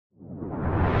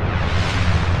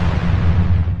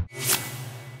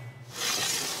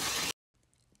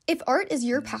If art is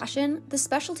your passion, the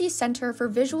Specialty Center for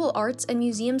Visual Arts and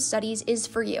Museum Studies is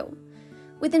for you.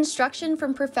 With instruction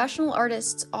from professional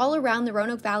artists all around the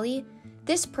Roanoke Valley,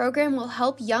 this program will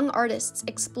help young artists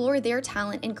explore their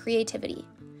talent and creativity.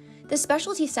 The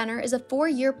Specialty Center is a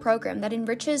 4-year program that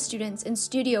enriches students in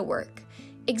studio work,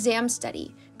 exam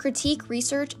study, critique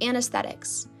research, and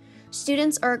aesthetics.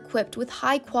 Students are equipped with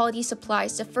high-quality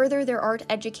supplies to further their art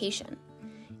education.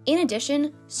 In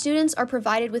addition, students are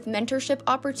provided with mentorship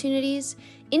opportunities,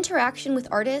 interaction with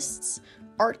artists,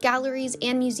 art galleries,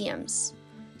 and museums.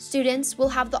 Students will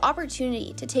have the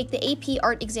opportunity to take the AP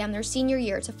Art exam their senior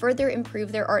year to further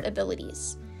improve their art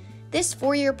abilities. This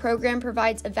 4-year program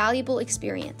provides a valuable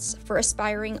experience for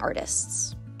aspiring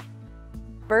artists.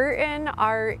 Burton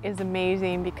Art is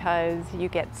amazing because you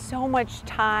get so much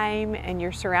time and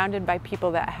you're surrounded by people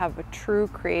that have a true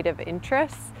creative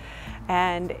interests.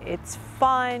 And it's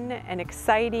fun and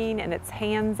exciting and it's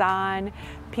hands-on.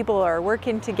 People are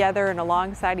working together and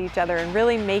alongside each other and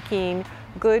really making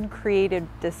good creative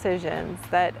decisions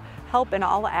that help in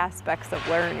all aspects of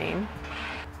learning.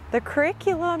 The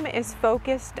curriculum is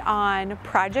focused on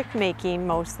project making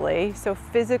mostly, so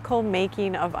physical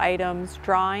making of items,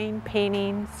 drawing,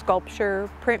 painting, sculpture,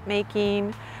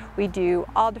 printmaking. We do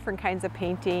all different kinds of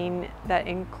painting that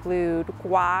include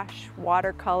gouache,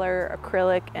 watercolor,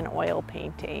 acrylic, and oil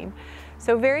painting.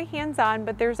 So very hands-on,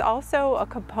 but there's also a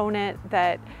component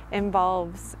that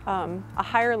involves a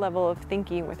higher level of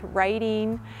thinking with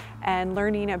writing and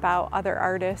learning about other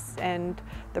artists and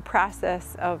the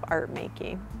process of art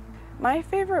making. My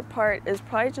favorite part is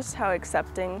probably just how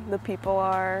accepting the people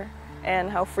are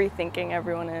and how free-thinking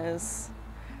everyone is.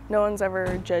 No one's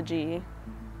ever judgy,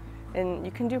 and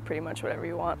you can do pretty much whatever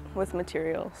you want with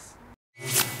materials.